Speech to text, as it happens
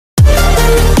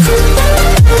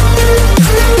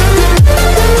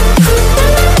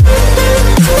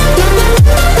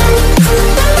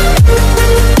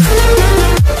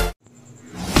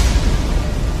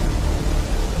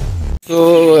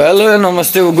Hello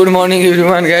नमस्ते good morning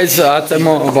everyone guys आज चाहिँ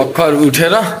म भर्खर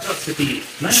उठेर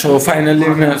सो फाइनली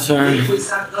मेरो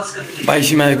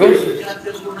भाइसीमा आएको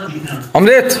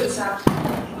अमृत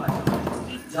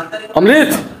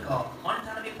अमृत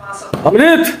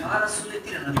अमृत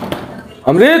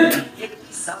अमृत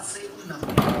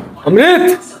अमृत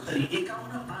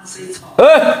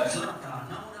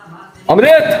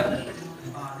अमृत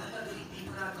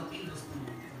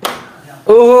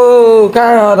ओहो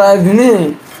कहाँ हराइदिने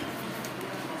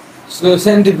सो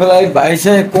सेन्टिफाई भाइ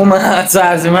चाहिँ कोमा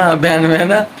चार्जमा बिहान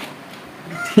बिहान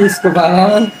त्यसको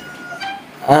पालामा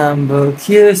आम्बो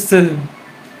के यस्तो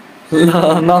ल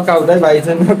नकाउट है भाइ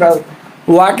चाहिँ नकाउट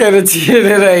वाकेर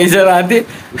छिरेर हिजो राति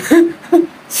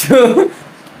सो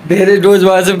धेरै डोज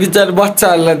भएछ बिचार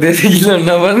बच्चाहरूलाई धेरै किलो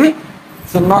नपर्ने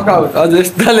सो नकाउट अझ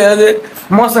यस्ताले अझै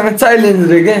मसँग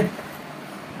चाहिलिन्छ रे के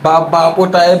बाबा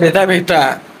पोटाए भेटा भेटा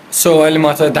सो अहिले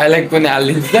म चाहिँ डाइलेक्ट पनि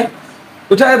हालिदिन्छु क्या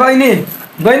उठाए बहिनी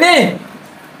बहिनी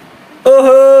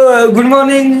ओहो good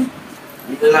morning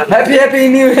happy happy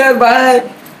new year भाइ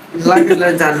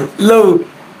जानु लौ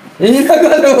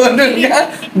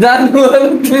जानु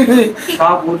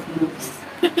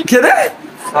के रे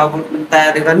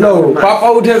तयारी गर्नु लौ पापा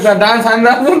उठेर डान्स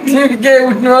हान्दा के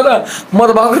उठ्नु हो र म त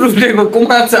भर्खर उठेको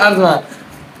कुमार चार्जमा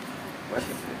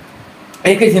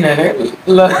एकैछिन होइन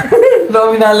ल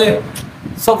रविनाले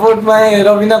सपोर्टमा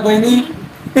रविना बहिनी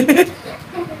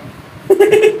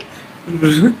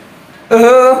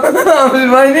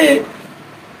बहिनी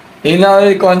हिँड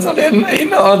कन्सर्ट हेर्नु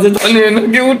हिँड अझै पनि हेर्नु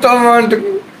कि उठाउनु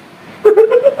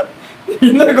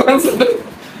हिँड कन्सर्ट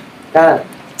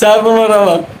चारकोमा रह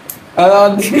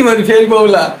दिनभरि फेरि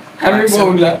पाउला हामी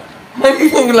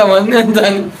पाउला भन्ने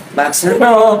जानु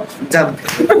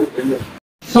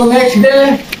so next day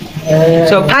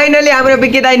so finally हाम्रो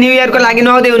बिकी दाइ न्यू इयर को लागि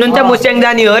नआउँदै हुनुहुन्छ मुस्याङ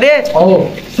जाने हो रे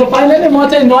सो फाइनली म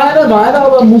चाहिँ नुहाएर धुवाएर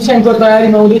अब मुस्याङको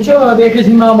तयारीमा हुँदैछु अब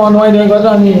एकैछिनमा म नुहाइधुवाइ गरेर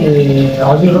अनि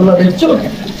हजुरहरूलाई भेट्छु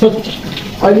सो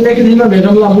अहिले एकैछिनमा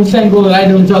भेटौँला मुस्याङको राइड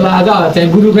हुन्छ होला आज चाहिँ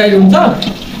गुरुक राइड हुन्छ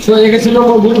सो एकैछिनमा म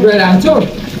गुरुक राइड हान्छु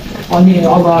अनि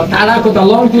अब टाढाको त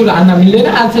लङ टुर हान्न मिल्दैन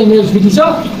आज चाहिँ मेरो छुट्टी छ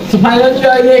सो फाइनली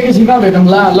अहिले एकैछिनमा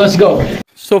भेटौँला लेट्स गो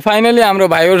सो फाइनली हाम्रो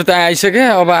भाइहरू त आइसके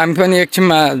अब हामी पनि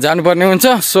एकछिनमा जानुपर्ने हुन्छ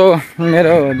सो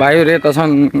मेरो भाइहरू यता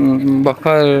छन्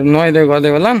भर्खर नुहाइधुवाइ गर्दै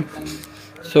होला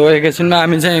सो एकैछिनमा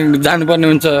हामी चाहिँ जानुपर्ने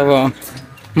हुन्छ अब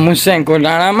मुस्याङको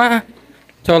डाँडामा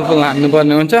चलपल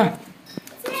हान्नुपर्ने हुन्छ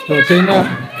सो त्यही नै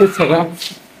के छ र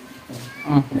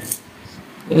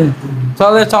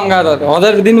चल्दै सङ्गा त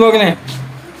 1000 दिनुभयो कि नै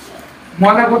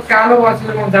मलाई कालो बसेर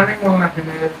म जानै पाउन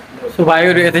सो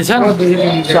भाइहरू यतै छन्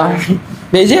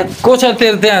भेजे को छ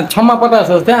तेरो त्यहाँ छम्मा पता छ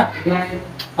त्यहाँ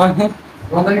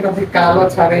कालो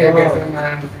छ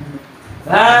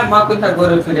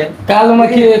रे कालोमा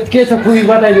के छ खुबी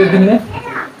बताइदियो तिमीले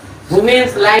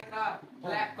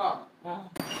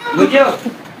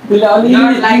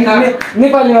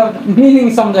नेपालीमा मिनिङ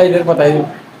सम्झाइदिएर बताइदियो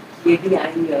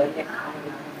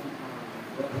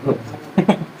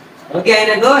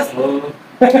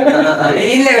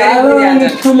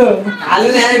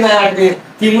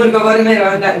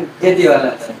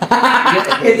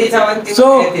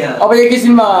अब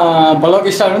एकैछिनमा भ्लग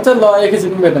स्टार्ट हुन्छ ल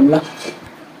एकैछिनमा भेटौँ ल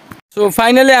सो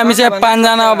फाइनली हामी चाहिँ 5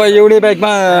 जना अब एउटै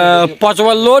बाइकमा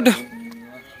पचवल लोड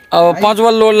अब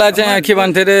पचवल लोडलाई चाहिँ के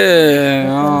भन्थे अरे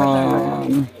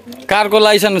कारको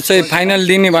लाइसेन्स चाहिँ फाइनल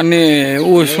दिने भन्ने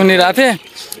ऊ सुनिरहेको थिएँ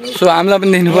सो हामीलाई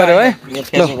पनि दिनु पर्यो है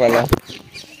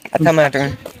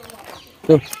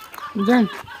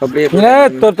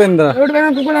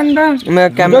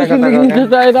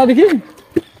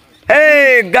Hey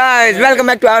guys, welcome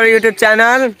back to our YouTube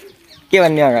channel. के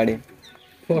भन्ने अगाडि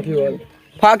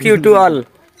fuck you to all.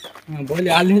 भोलि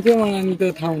हाल्दिन्छु मलाई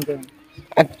त्यो थाहा हुन्छ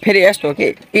फेरि यस्तो हो कि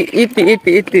इति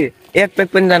एक पेक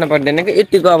पनि जानु पर्दैन कि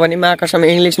यति गयो भने माकासम्म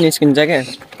इङ्ग्लिस निस्किन्छ क्या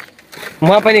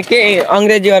म पनि के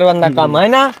अङ्ग्रेजी भन्दा कम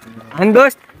होइन अनि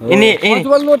दोस्त यिनी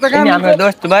हाम्रो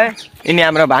दोस्त भयो यिनी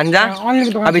हाम्रो भान्जा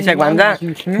अभिषेक भान्जा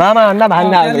मामा भन्दा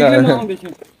भान्जा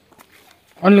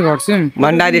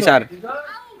भण्डारी सर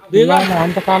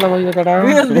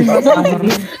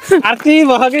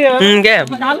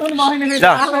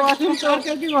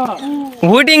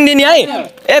भुटिङ दिने है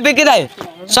ए बिकी दाइ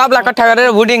सबलाई कट्ठा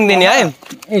गरेर भुटिङ दिने है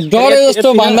डरे जस्तो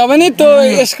भन्दा पनि त्यो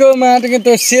यसको माटो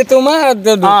त्यो सेतोमा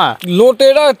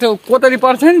लोटेर त्यो कोतरी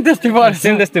पर्छ नि त्यस्तै पर्छ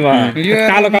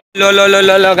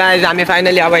ल गाइज हामी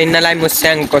फाइनली अब हिँड्नलाई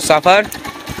मुस्याङको सफर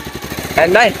होइन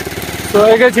भाइ सो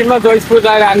एकैछिनमा जयसपुर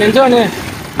जाएर हानिदिन्छु अनि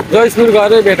जयसपुर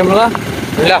गएर भेटौँ ल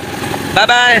बाई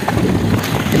बाई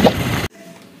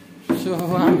सो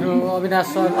हाम्रो अविनाश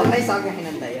सर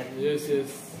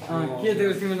के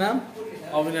थियो तिम्रो नाम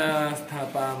अविनाश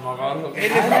थापा मगर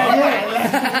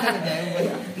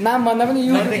नाम भन्दा पनि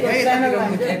युट्युबको channel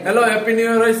hello happy new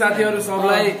year है साथीहरू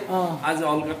सबलाई आज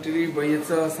हल्का ट्रिप भइएछ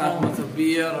साथमा छ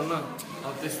बियर हैन अब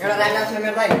त्यस्तो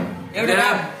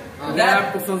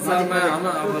ऱ्यापको संसारमा हैन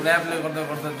अब ऱ्यापले गर्दा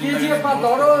गर्दा केजीएफमा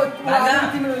धरो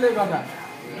तिमीले गर्दा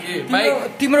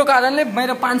तिम्रो कारणले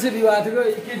मेरो 500 भ्यू आएको थियो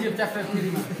केजीएफ च्याप्टर 3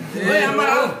 मा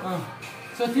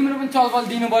सो तिम्रो पनि चलबल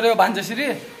दिनु पर्यो भान्जसरी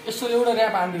यसो एउटा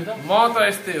ऱ्याप हान्दिउ त म त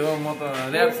यस्तै हो म त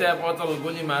ऱ्याप स्याप अचल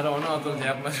गोली मार हैन अचल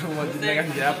झ्यापमा छु म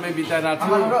जिन्दगी झ्यापमै बिताइरहेको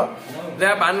छु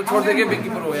ऱ्याप हान्नु छोड्दै बिकी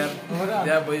पुरो हो यार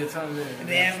ऱ्याप भइछ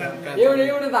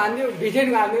एउटा त हान्दिउ भिटेन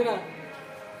हान्दिउ न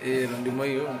ए रन्डी मै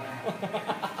हो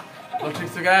ल ठिक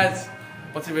छ गाइज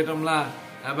पछि भेटौँला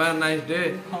Have a nice day.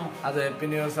 आज ह्याप्पी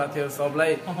न्यू इयर साथीहरू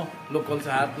सबलाई लोकल छ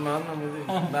हातमा न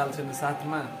बाल छैन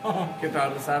साथमा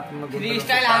केटाहरू साथमा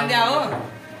फ्रीस्टाइल हान्दिया हो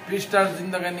फ्रीस्टाइल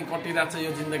जिन्दगानी कटिरहेछ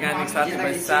यो जिन्दगानी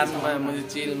साथीभाइ साथमा मैले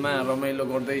चिलमा रमाइलो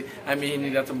गर्दै हामी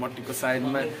हिँडिरहेछ मट्टीको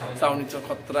साइडमा साउनी छ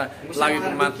खतरा लागेको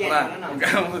मात्रा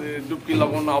डुब्की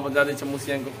लगाउन अब जाँदैछ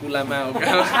मुसियाङको कुलामा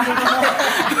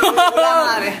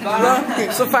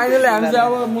सो फाइनली हामी चाहिँ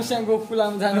अब मुसियाङको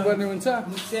कुलामा जानुपर्ने हुन्छ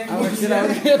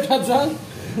यता छ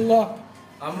ल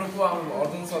हाम्रो को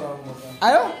अर्जुन सर आउनुहुन्छ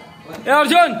आयो ए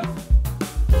अर्जुन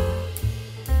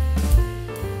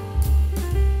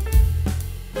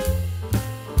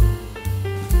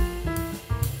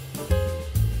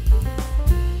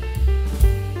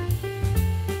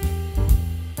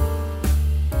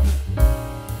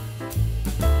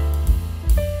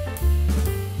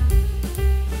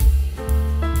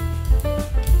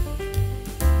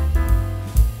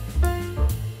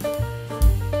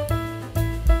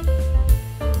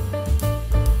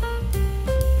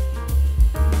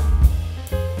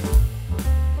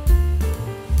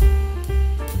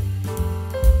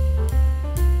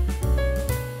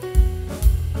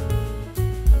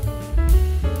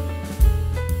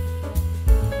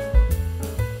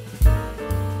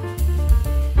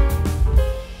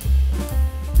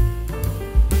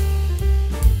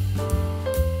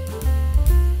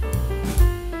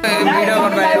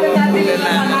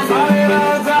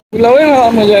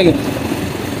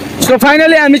सो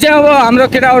फाइनली हामी चाहिँ अब हाम्रो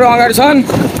केटाहरू अगाडि छन्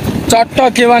चट्ट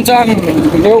के भन्छन्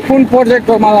यो कुन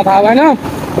प्रोजेक्टको मलाई थाहा भएन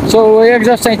सो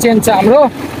एक्जस्ट चाहिँ चेन्ज छ हाम्रो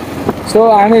सो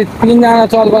हामी 3 जना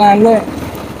चलबल हामीले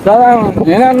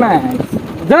हेर न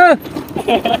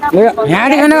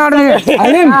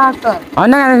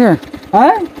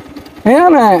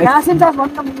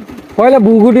पहिला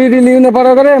भुकुटी लिनु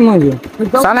परेको रे मैले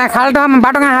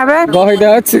बाटो कहाँ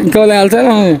गइदिएको हाल्छ नि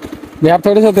भ्याप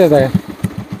थोरै छ त्यो त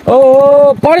ओ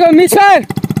पढ्यो मिसफायर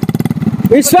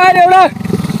एउटा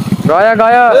गयो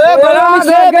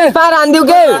हान्दिउ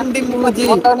के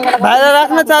भाइलाई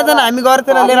राख्न चाहदैन हामी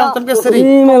घरतिर लिएर आउँछौँ कसरी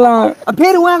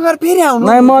फेरि उहाँ गएर फेरि आउनु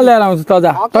नै म लिएर आउँछु त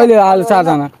जा तैँले हाल 4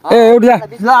 जना ए उठ जा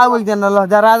ल आऊ एकजना ल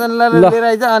जा राजनलाई लिएर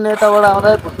आइज अनि यताबाट आउँदा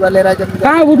भुटुवा लिएर आइज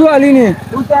कहाँ भुटुवा लिने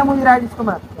उता मुनि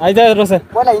राजेशकोमा आइज रोसे म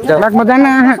जान्न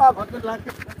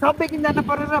सबै किन जानु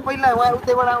पर्यो र पहिला उहाँ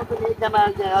उतैबाट आउँछ एकजना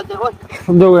अझ होस्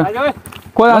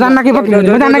कोही जान्न के पक्की म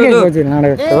जान्न के एकजना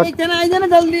आइज न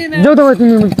जल्दी जो त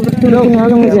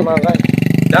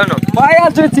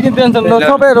भइहाल्छु चिकन टेन्सन ल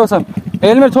सबै रोशन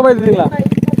हेलमेट सबै दिला ल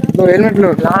हेलमेट लो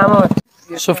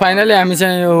सो फाइनली हामी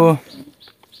चाहिँ यो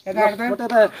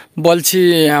बल्छी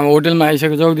हाम्रो होटलमा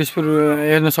आइसक्यो जगदीशपुर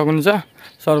हेर्न सक्नुहुन्छ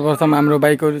सर्वप्रथम हाम्रो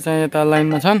बाइकहरू चाहिँ यता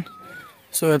लाइनमा छन्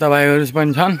सो यता भाइहरू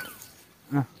पनि छन्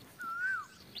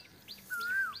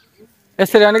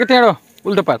यसरी हानेको त्यहाँ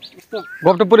उल्टो पार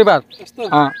गप्टो पुरै पार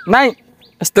नाइ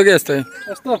यस्तो के यस्तो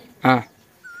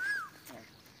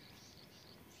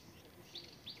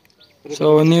सो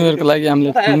न्यू इयरको लागि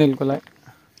हामीले थम्बनेलको लागि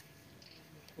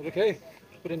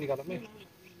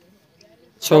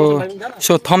सो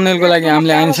थम्बनेलको लागि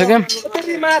हामीले आइसक्यौँ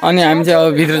अनि हामी चाहिँ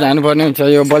अब भित्र जानुपर्ने हुन्छ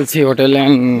यो बल्छी होटल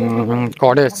एन्ड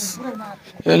कटेज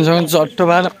हेर्नु चट्टो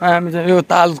भएर हामी चाहिँ यो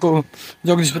तालको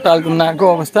जगदीशपुर तालको नाको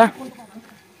अवस्था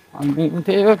अनि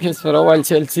त्यही हो खेसर वाइल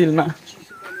सेल चिलमा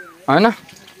होइन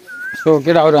सो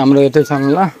केटाहरू हाम्रो यतै छन्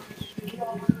ल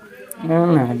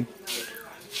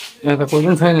यता कोही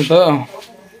पनि छैन त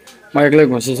म एक्लै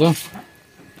घुसेछु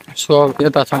सो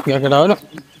यता छ केटाहरू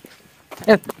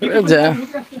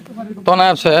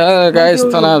तनाव छ गाइस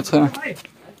तनाव छ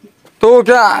तो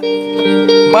क्या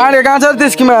बाँडे कहाँ छ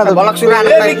त्यसकीमा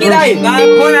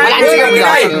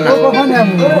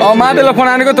माथिल्लो फोन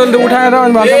हानेको तैँले उठाएर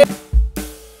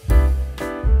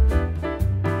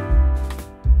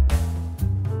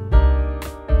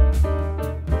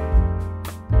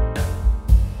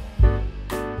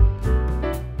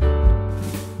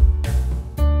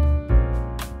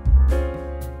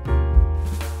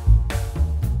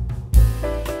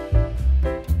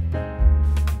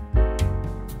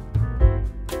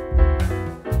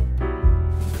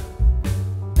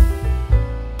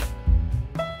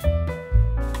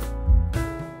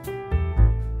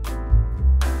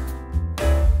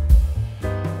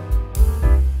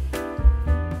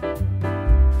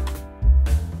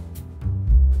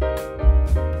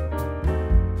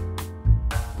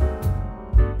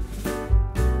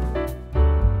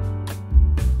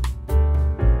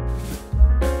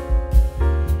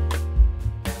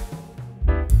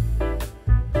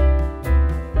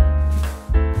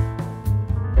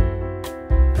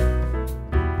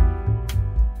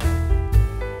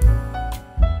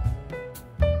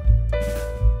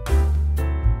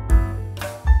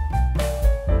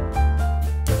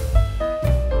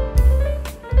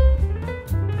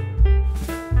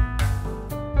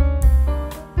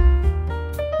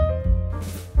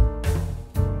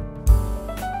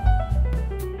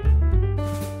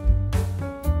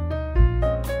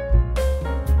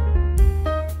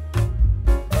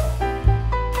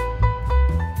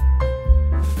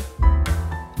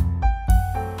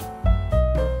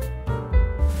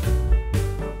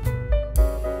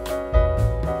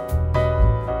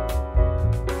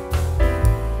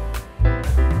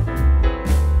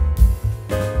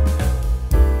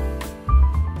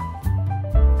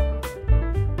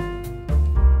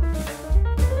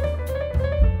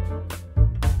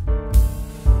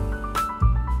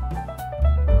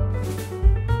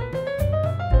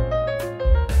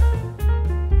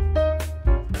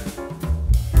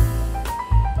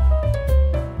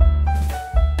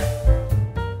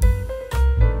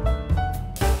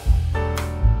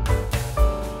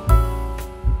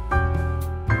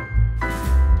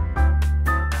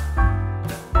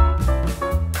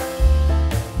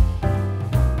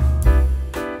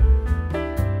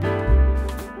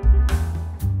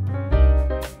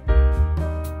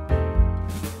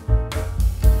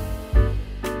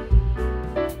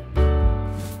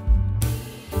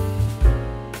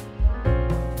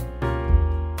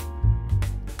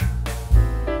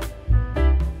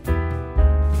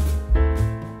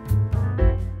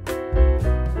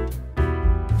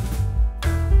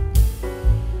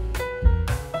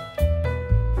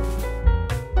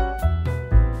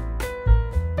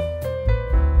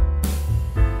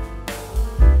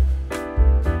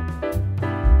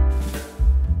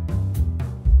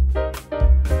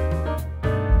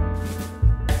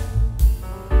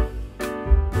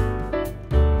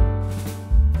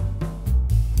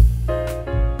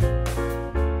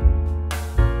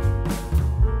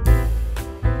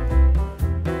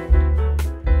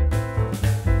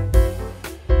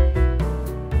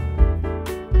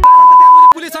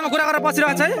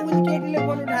बसिरहेको छ है केटीले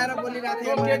फोन उठाएर बोलिरहेको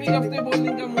थियो केटी जस्तै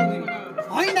बोलिन्छ मुजी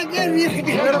होइन के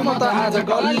हेर म त आज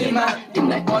गल्लीमा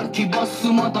तिमीलाई पर्खी बस्छु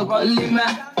म त गल्लीमा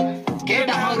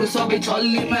केटाहरू सबै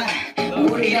छल्लीमा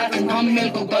उडिरहेछन्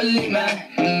हम्मेलको गल्लीमा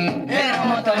हेर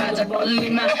म त आज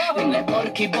गल्लीमा तिमीलाई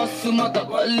पर्खी बस्छु म त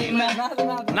गल्लीमा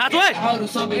नाच है केटाहरू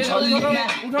सबै छल्लीमा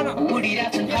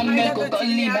उडिरहेछन् हम्मेलको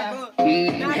गल्लीमा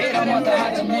हेर म त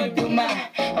आज मुड्डुमा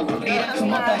उडिरहेछु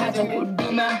म त आज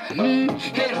गुड्डुमा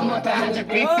हेर म त आज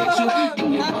छु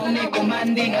तिमीले भनेको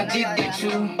मान्दिन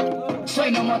जित्दैछु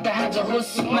छैन म त आज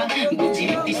होसमा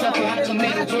बुझिसक्यो आज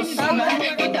मेरो जोसमा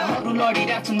केटाहरू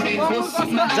लडिरहेछन्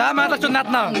बेहोसमा जा माता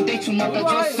नाच्न हुँदैछु म त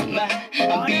जोसमा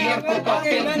बियरको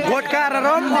ककटेल भोटका र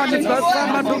रम अनि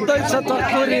बस्सामा डुब्दैछ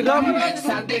चटकुरी रम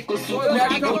सादेको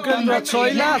सुकुरीको केन्द्र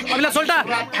छैला अबला सोल्टा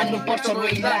खानुपर्छ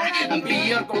रोइला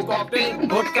बियरको ककटेल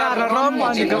भोटका र रम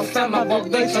अनि बस्सामा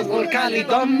डुब्दैछ गोर्खाली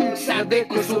दम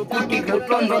सादेको सुकुटीको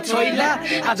केन्द्र छैला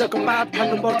आजको पात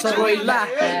खानुपर्छ रोइला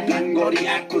गरी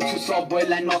आएको छु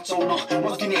सबैलाई नचाउन म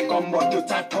किने कम्बर त्यो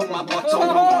चाटोमा बचाउन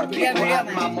मर्केको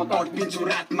रातमा म तड्पिन्छु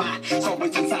रातमा सबै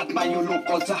छन् साथमा यो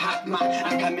लोकल छ हातमा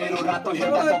आँखा मेरो रातो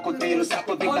हेर्दा पको तेरो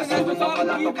सातो देख्दा सबै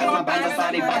नपलाको खासमा बाजा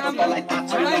सारी बाटो तलाई थाहा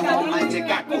छैन म मान्छे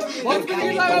काको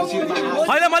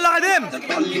होइन म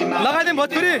लगाइदिम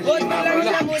भोजपुरी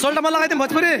सोल्टा म लगाइदिम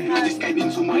भोजपुरी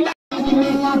जिस्काइदिन्छु मैले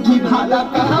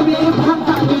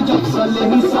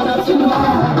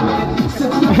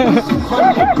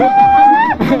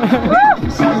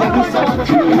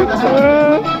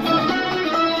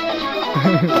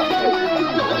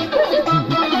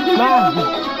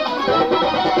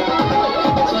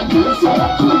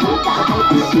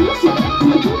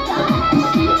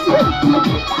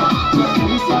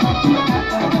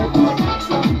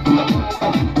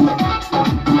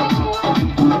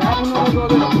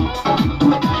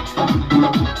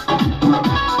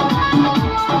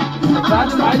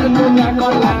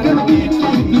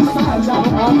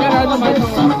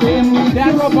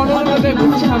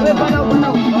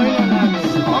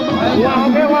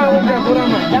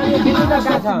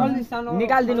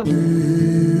निकालिदिनु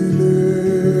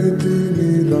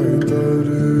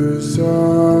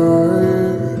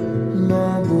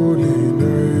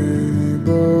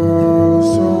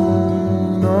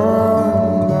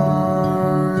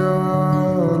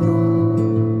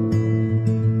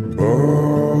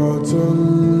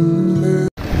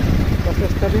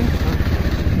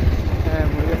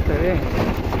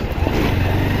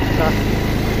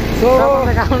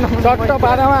चट्ट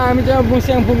पारामा हामी चाहिँ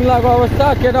मुस्याङ पुग्नु लागेको अवस्था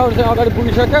केटाहरू चाहिँ अगाडि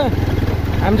पुगिसक्यो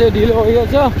हामी चाहिँ ढिलो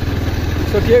भइरहेछ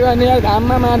सो के गर्ने यार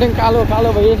घाममा माथि कालो कालो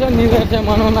भइरहेछ निर चाहिँ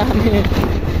मनाउन हामी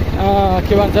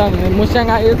के भन्छ मुस्याङ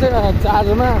आइरहेछ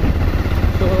चार्जमा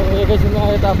सो एकैछिनमा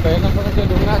यता भेट्न सक्छ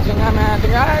ढुङ्गासुङ्गा माथि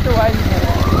आएको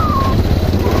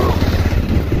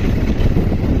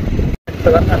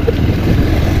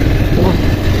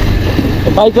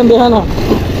बाइक पनि देखान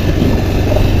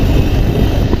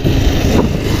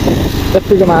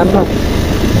त्यतिको मान्न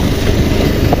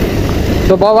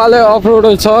सो बाबाले अफ रोड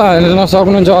छ हेर्न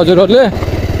सक्नुहुन्छ हजुरहरूले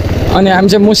अनि हामी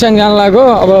चाहिँ मुस्याङ जान लाग्यो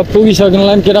अब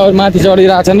पुगिसक्नुलाई पनि केटाहरू माथि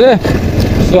चढिरहेछन् रे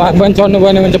सो हामी पनि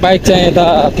चढ्नुपर्ने हुन्छ बाइक चाहिँ यता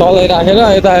तलै राखेर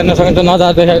यता हेर्न सक्नुहुन्छ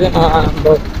नजारा देखाएर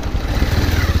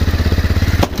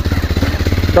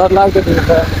डर लाग्यो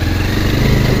त्यो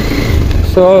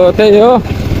सो त्यही हो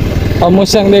अब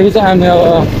मुस्याङदेखि चाहिँ हामी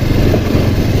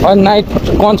अब नाइट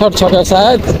कन्सर्ट छ क्या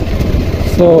सायद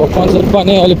सो कन्सर्ट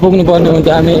पनि अहिले पुग्नुपर्ने हुन्छ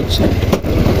हामी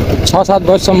 6-7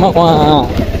 बजीसम्म उहाँ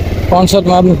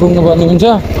कन्सर्टमा पनि पुग्नुपर्ने हुन्छ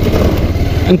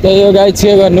अनि त्यही हो गाइड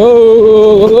के गर्नु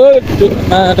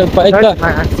बाइक त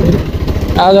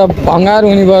आज भङ्गार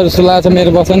हुने भयो जस्तो लाग्छ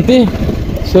मेरो बसन्ती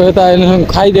सो यता हेर्नु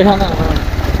खाइदेखा न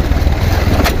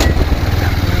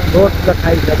रोड त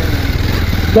खाइसक्यो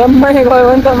जम्मै गयो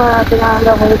भने त माथि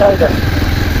आउँदा मैले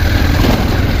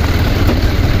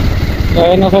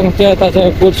हेर्न सक्नुहुन्छ यता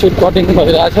चाहिँ फुड सुट कटिङ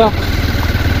भइरहेछ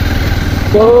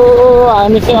सो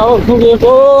हामी चाहिँ अब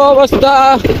पुगेको अवस्था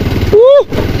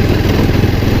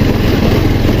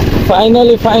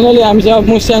फाइनली हामी चाहिँ अब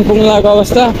मुस्याङ पुग्नु लागेको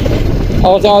अवस्था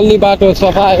अब चाहिँ अलि बाटो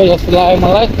सफा आएको जस्तो लाग्यो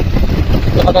मलाई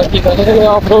तर के गर्ने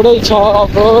अफरोडै छ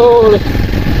अफरोड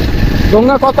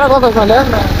ढुङ्गा कता छ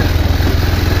हेर्न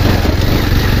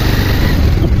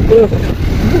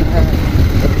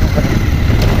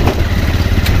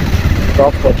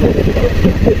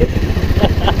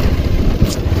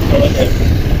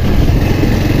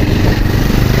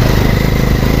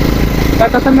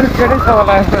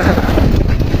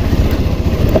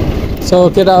सो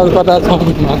केटाहरू कता छ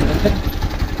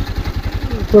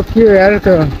के हेर त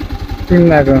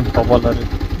तिमीलाई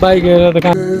बाइक हेरेर त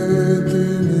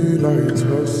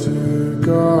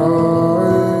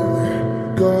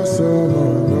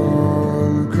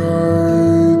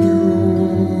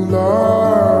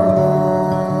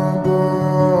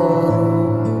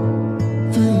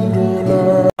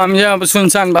हामी अब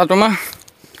सुनसान बाटोमा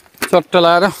चट्ट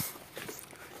लाएर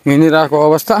हिँडिरहेको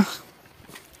अवस्था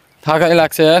थाकै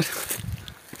लाग्छ यार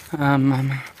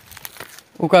आमामा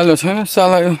उकालो छैन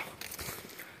साला यो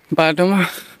बाटोमा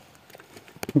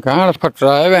घाँड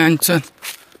फट्रायो भन्छ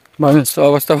भने जस्तो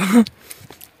अवस्था भयो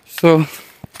सो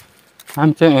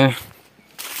हामी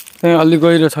चाहिँ अलि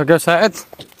गहिरो छ क्या सायद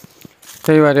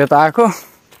त्यही भएर यता आएको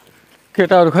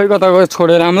केटाहरू खै कता गयो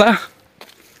छोडेर आम्ला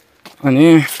अनि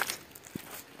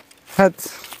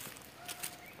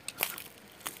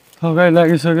थकाइ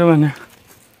लागिसक्यो भने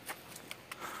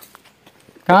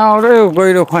कहाँ आउँछ यो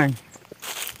गहिरो खुवाइ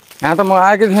यहाँ त म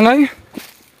आएकै थिएन है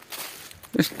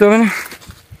यस्तो पनि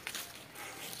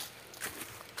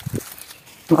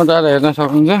नजारा हेर्न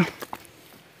सक्नुहुन्छ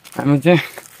हामी चाहिँ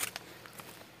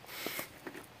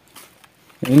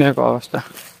हिँडेको अवस्था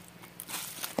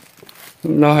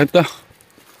ल है त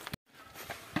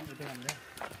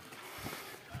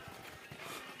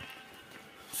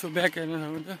सो ब्याक हेर्न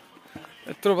सक्नुहुन्छ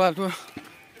यत्रो बाटो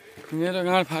हिँडेर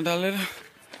गाँड फाटालेर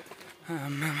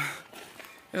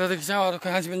यतादेखि चाहिँ अरू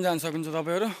कहाँ पनि जान सक्नुहुन्छ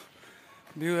तपाईँहरू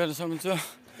भ्यू हेर्न सक्नुहुन्छ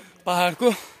पहाडको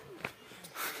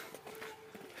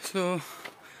सो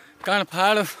काँड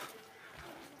फाड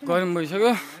गरम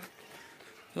भइसक्यो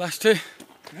लास्टै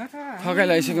थकाइ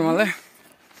लागिसक्यो मलाई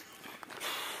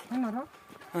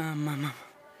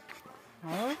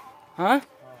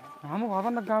हाम्रो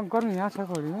घरभन्दा काम गर्नु यहाँ छ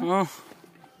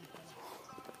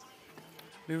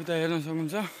भ्यू त हेर्न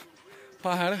सक्नुहुन्छ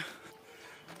पहाड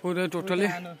पुरै टोटली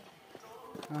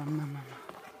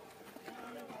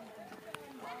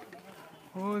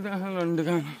हो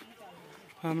दोकान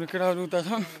हाम्रो केटाहरू उता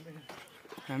छन्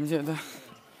हामी चाहिँ यता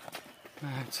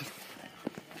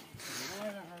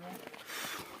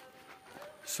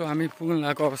सो हामी पुग्न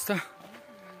लागेको अवस्था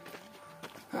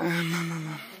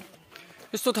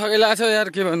यस्तो थकाइ लाग्छ यार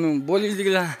के भन्नु बोली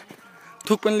लिग्ला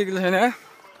थुक पनि लिग्ला छैन यार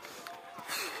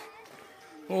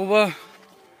ओभर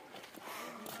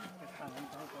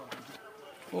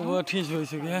ठिस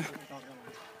भइसक्यो यार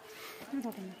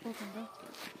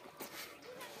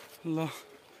ल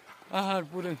पहाड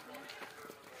पुरै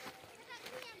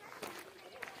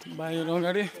बाहिर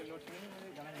अगाडि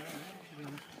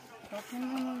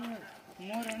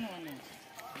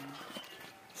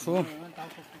सो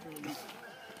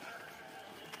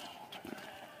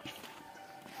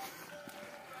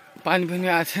पानी पनि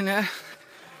आएको छैन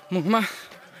मुखमा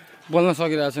बोल्न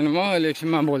सकिरहेको छैन म अहिले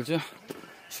एकछिनमा बोल्छु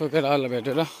सोकेर अहिले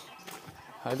भेटेर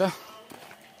है त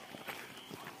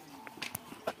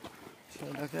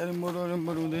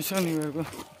क्यारमबोर्ड हुँदैछ निवेरको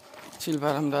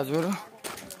चिलपाराम दाजुहरू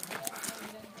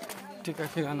टिका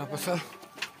किराना पसल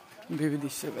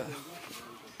विविधिसकेर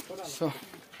सो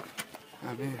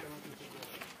हामी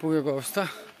पुगेको अवस्था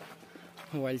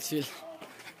वाइल चिल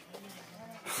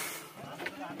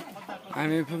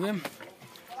हामी पुग्यौँ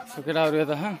सो केटाहरू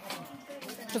यता छन्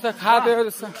त्यस्तो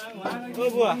खाँदैहरू छ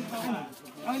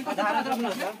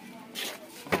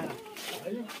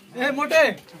ए मोटे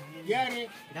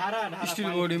स्टिल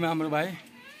बडीमा हाम्रो भाइ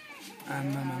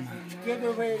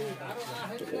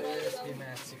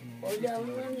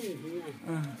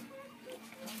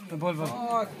बोल बोल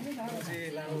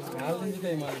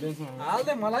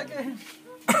हाल्दै मलाई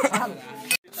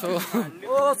सो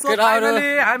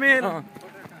हामी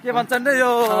के भन्छन् रे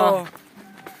यो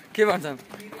के भन्छन्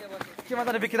के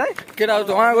भन्छ बिकिराई केटाहरू त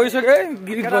उहाँ गइसक्यो है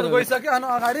गइसक्यो अनि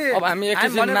अगाडि अब हामी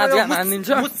एकैछिन नाचगान हानिदिन्छ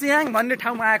मुस्याङ भन्ने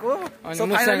ठाउँमा आएको सो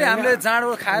फाइनली हामीले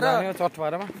जाँडो खाएर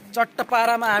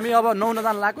चट्टपारामा हामी अब नुहाउन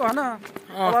जान लाग्यो हैन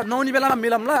अब नुहाउने बेलामा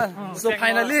मिलौँला सो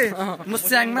फाइनली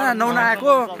मुस्याङमा नुहाउन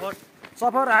आएको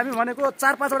सफर हामी भनेको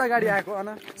 4-5 वटा गाडी आएको हैन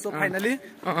सो फाइनली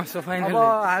अब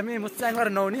हामी मुस्याङ गएर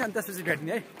नुहाउने अनि त्यसपछि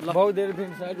भेट्ने है ल बहुत धेरै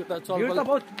दिन साइड उता चल त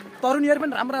बहुत तरुनीहरु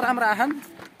पनि राम्रा आछन्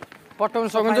पटाउन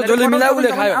सक्नुहुन्छ जसले मिलाउ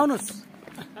उले खायो आउनुस्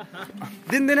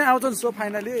दिनदिनै आउँछन् सो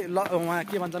फाइनली उहाँ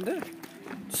के भन्छन् रे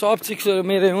सब चिक्सहरू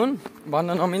मेरै हुन् भन्न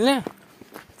नमिल्ने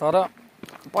तर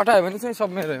पठायो भने चाहिँ सब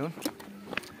मेरै हुन्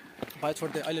भाइ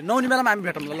छोड्दै अहिले नुहाउने बेलामा हामी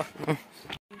भेटौँ ल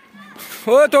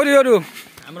हो तोरीहरू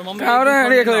हाम्रो मम्मी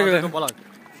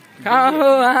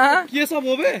के छ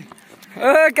बोबे ओ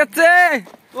कच्चे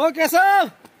ओ के छ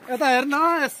यता हेर्न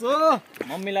यसो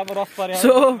मम्मीलाई पो रस पर्यो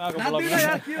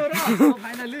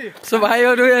सो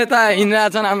भाइहरू यता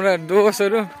हिँडिरहेछन् हाम्रो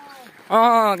दोस्तहरू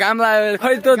घाम लाग्यो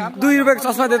खै त 2 रुपियाँको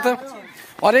चस्मा दियो त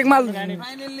हरेक माल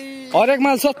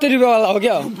 70 रुपियाँ वाला हो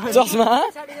क्या चस्मा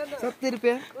 70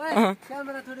 रुपियाँ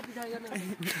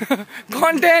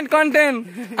कन्टेन्ट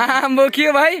आम्बो के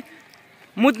हो भाइ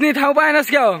मुत्ने ठाउँ पाएनस्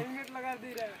क्या हो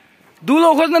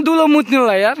दुलो खोज्न दुलो मुत्ने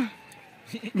होला यार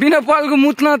बिना पालको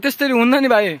मुत्न त्यसरी हुन्न नि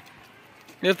भाइ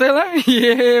यस्तै होला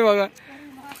ए भगवान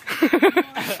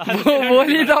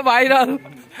भोलि त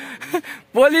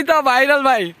भाइरल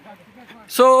भाइ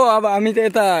सो अब हामी त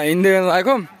यता हिँड्दै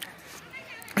आएको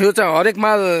यो चाहिँ हरेक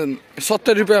माल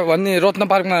 70 रुपियाँ भन्ने रत्न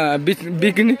पार्कमा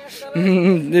बिक्ने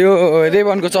यो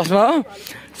रेबनको चस्मा हो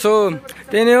सो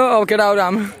त्यही नै हो अब केटाहरू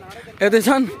हाम्रो यतै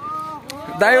छन्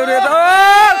दाइहरू यता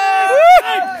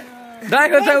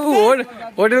दाइको चाहिँ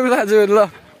होटेलको दाजु ल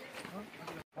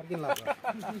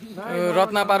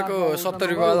रत्न पार्कको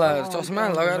 70 रुपियाँवाला चस्मा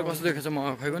लगाएर कस्तो देखेछ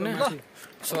म खैको नि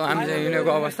सो हामी चाहिँ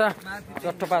हिँडेको अवस्था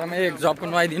रत्न पार्कमा एक झपको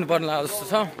नुहाइदिनु पर्ला जस्तो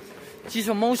छ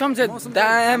चिसो मौसम चाहिँ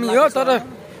दामी हो तर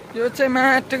यो चाहिँ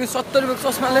माटोको 70 रुपियाँको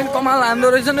चस्माले पनि कमाल हान्दो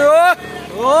रहेछ नि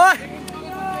हो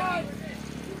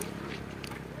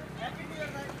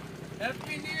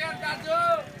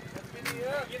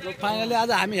फाइनली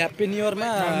आज हामी ह्याप्पी न्यू इयरमा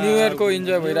न्यू इयरको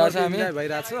इन्जोय भइरहेछ हामी ल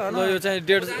यो चाहिँ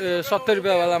 70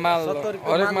 रुपियाँवाला माल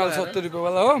हरेक माल 70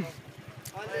 रुपियाँवाला हो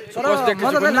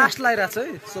लास्ट लगाइरहेको छ है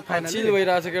सो फाइनली चिल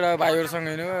भइरहेछ केटा भाइहरूसँग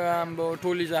हिँड्यो हाम्रो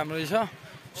टोली चाहिँ हाम्रो रहेछ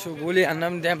सो गोली हान्न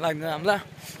पनि ड्याम लाग्दैन हामीलाई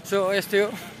सो यस्तै हो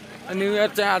न्यू इयर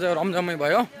चाहिँ आज रमझमै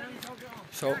भयो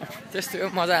सो त्यस्तै हो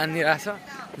मजा हानिरहेछ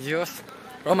जे होस्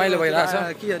रमाइलो भइरहेछ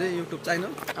के अरे YouTube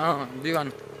channel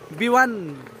B1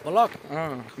 blog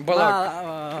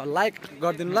like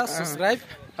गरिदिनु ल सब्सक्राइब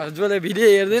जसले भिडियो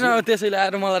हेर्दैन त्यसैले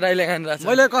आएर मलाई डाइलेक्ट हानिरहेछ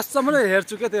मैले कसम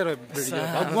हेर्छु क्या तेरो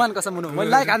भगवान कसम मैले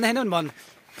लाइक हान्दैन नि भन्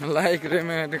लाइक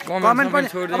कमेन्ट पनि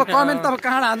अब कमेन्ट त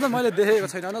कहाँ हान्छ मैले देखेको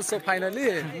छैन सो फाइनली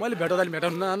मैले भेटाउँदा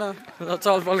भेटाउनु न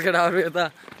चलपल केटाहरू यता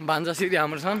भान्जा सिरी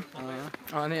हाम्रो छन्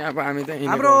अनि अब हामी त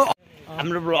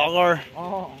हाम्रो ब्लगर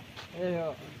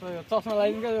चस्मा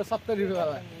लगाइदिनु क्या यो 70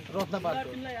 रुपियाँवाला रत्न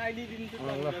पार्कको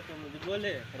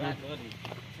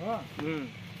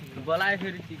बोलायो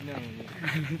फेरि टिक्न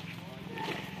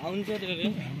आउँछ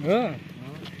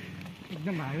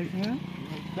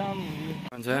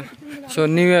सो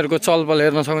न्यू इयरको चलपल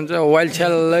हेर्न सक्नुहुन्छ वाइल्ड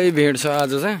छ्यालै भिड छ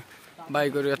आज चाहिँ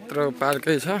बाइकहरू यत्रो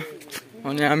पार्कै छ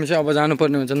अनि हामी चाहिँ अब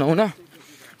जानुपर्ने हुन्छ नुहाउन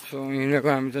सो हिँडेको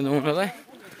हामी चाहिँ नुहाउनलाई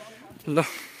ल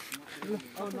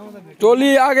टोली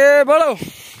आगे बढो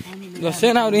ल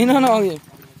सेनाहरू हिँड न अघि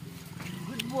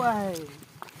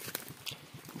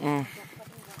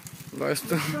ल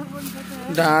यस्तो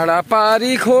डाँडा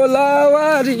पारी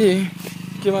खोलावारी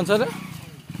के भन्छ अरे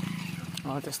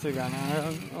त्यस्तै गाना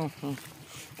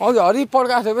अघि हरि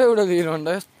पड्काएको थियो एउटा हिरो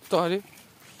होन्डा यस्तो हरि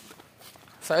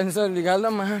साइन्स निकाल्दा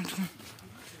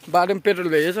बाटोमा पेट्रोल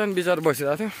भेगेछ अनि बिचरा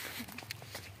बसिरहेको थियो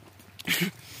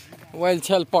वाइल्ड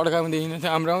छ्याल पड्काएको देखिने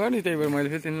थियो हाम्रो अगाडि त्यही भएर मैले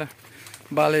फेरि तिमीलाई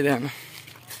बालैदिएन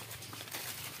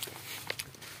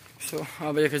सो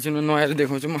अब एकैछिनमा नुहाएर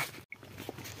देखाउँछु म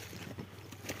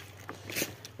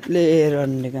लिएर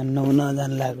नुहाउन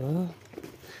जान लाग्यो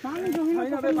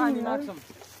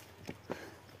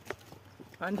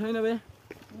पानी छैन बे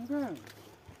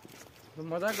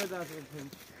मजाको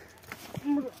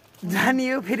जाने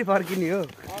हो फेरि फर्किने हो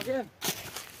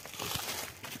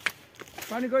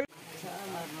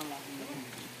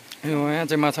यहाँ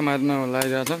चाहिँ माछा मार्न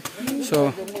लागिरहेको छ सो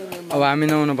अब हामी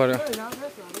नुहाउनु पर्यो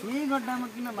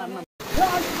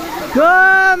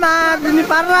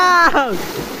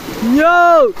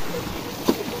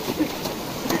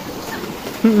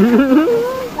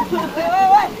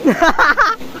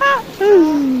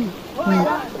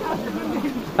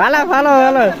फाला फाला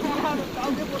फाला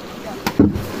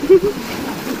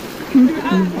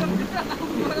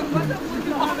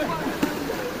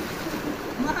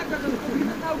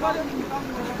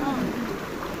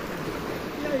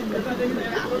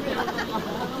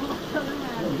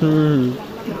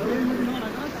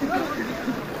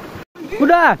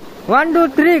Udah 1 2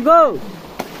 3 go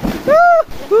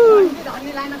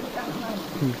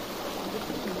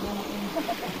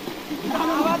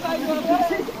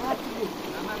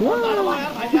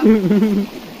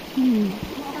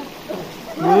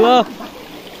Lo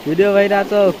video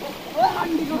भइरहेको छ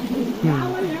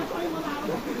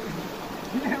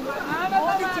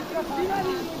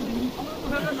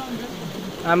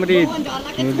अमृत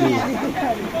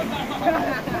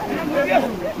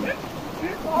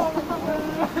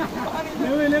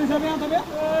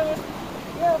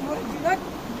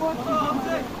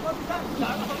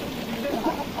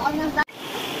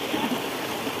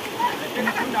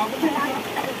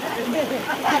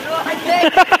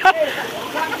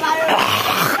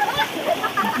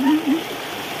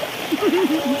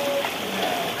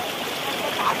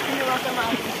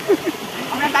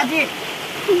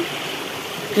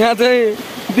यहाँ चाहिँ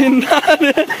दिनदार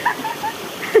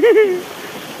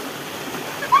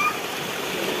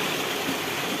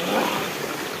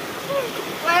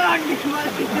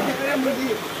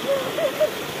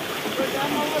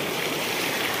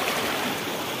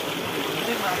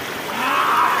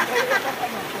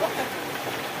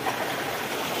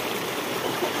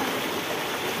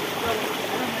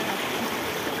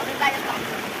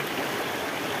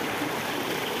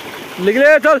लिख ले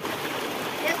चल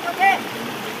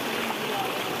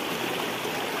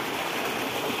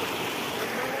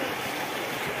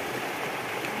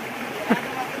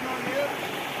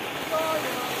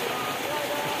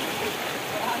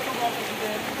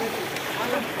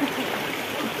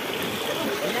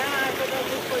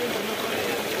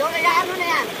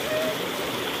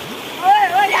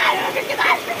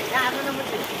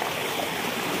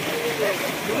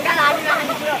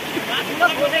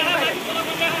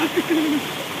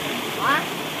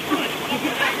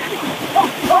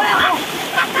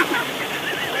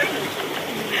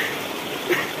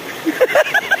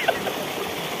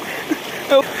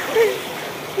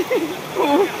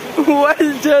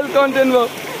वाइल्ड जेल कंटेंट वो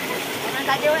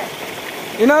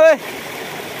इन वे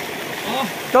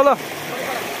चलो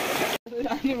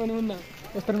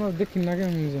देखिन्न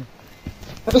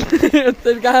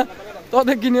क्या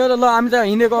ततै किन्यो र ल हामी त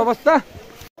हिँडेको अवस्था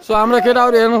सो हाम्रो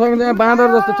केटाहरू हेर्न सक्नुहुन्छ यहाँ बाँदर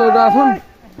जस्तो चढिरहेको छन्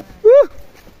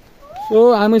सो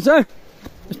हामी चाहिँ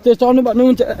यस्तै चढ्नु पर्ने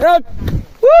हुन्छ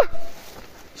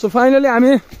सो फाइनली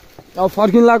हामी अब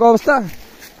फर्किन लागेको अवस्था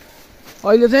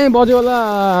अहिले चाहिँ बज्यो होला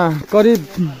करिब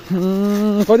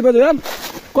कति बज्यो यार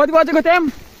कति बजेको टाइम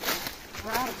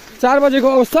 4 बजेको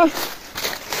अवस्था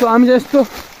सो हामी चाहिँ यस्तो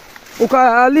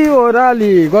उकाली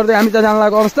ओह्राली गर्दै हामी चाहिँ जान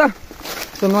लागेको अवस्था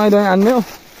सो नुहाइधुवाइ हान्ने हो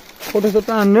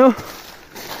फोटोसोटो हान्ने हो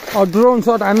ड्रोन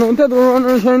सट हान्नु हुन्थ्यो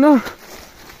ड्रोन छैन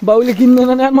बाउले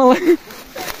किन्दैन यार मलाई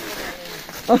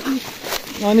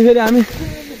अनि फेरि हामी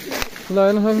ल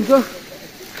हेर्न सक्नुहुन्छ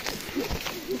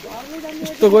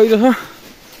यस्तो गइरहेछ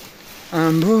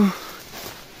हाम्रो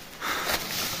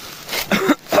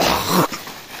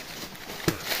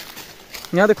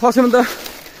यहाँ त खस्यो भने त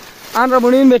आन्द्रा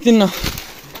बुढी पनि भेटिन्न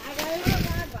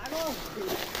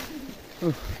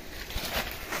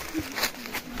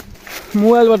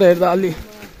मोबाइलबाट हेर्दा अलि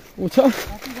उ छ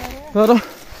तर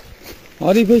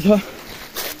हरिकै छ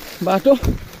बाटो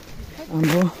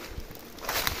हाम्रो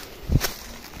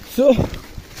सो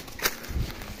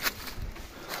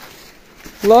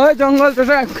ल है जङ्गल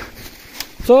ट्र्याक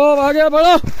सब आगे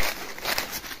बढो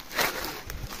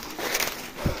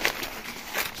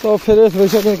सब फ्रेस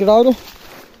भइसक्यो केटाहरू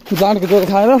जाँडको जोर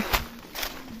खाएर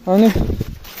अनि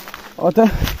अझ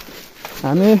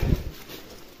हामी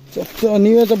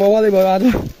न्यु इयर त बवालै भयो आज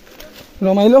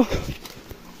रमाइलो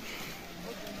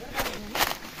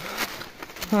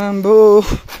हाम्रो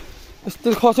यस्तो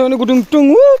खस्यो भने गुटुङ टुङ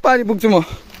पारी पुग्छु म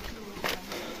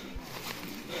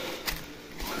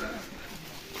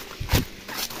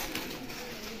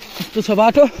यस्तो छ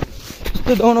बाटो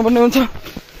यस्तो दौड्नु पर्ने हुन्छ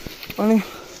अनि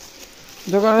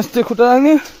जग्गा यस्तै खुट्टा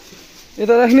राख्ने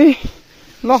यता राख्ने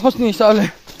नखस्ने हिसाबले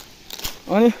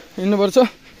अनि हिँड्नुपर्छ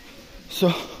सो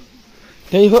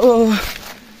त्यही हो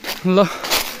ल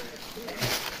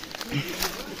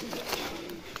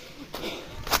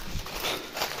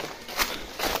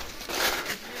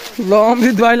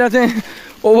अमृत भाइलाई चाहिँ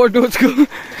ओभरडोजको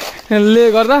ले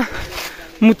गर्दा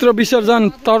मूत्र विसर्जन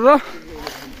तर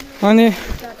अनि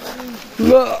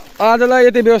ल आजलाई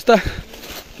यति व्यवस्था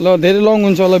ल धेरै लङ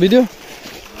हुन्छ होला भिडियो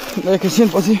एकैछिन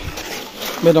पछि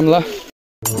भेटौँला।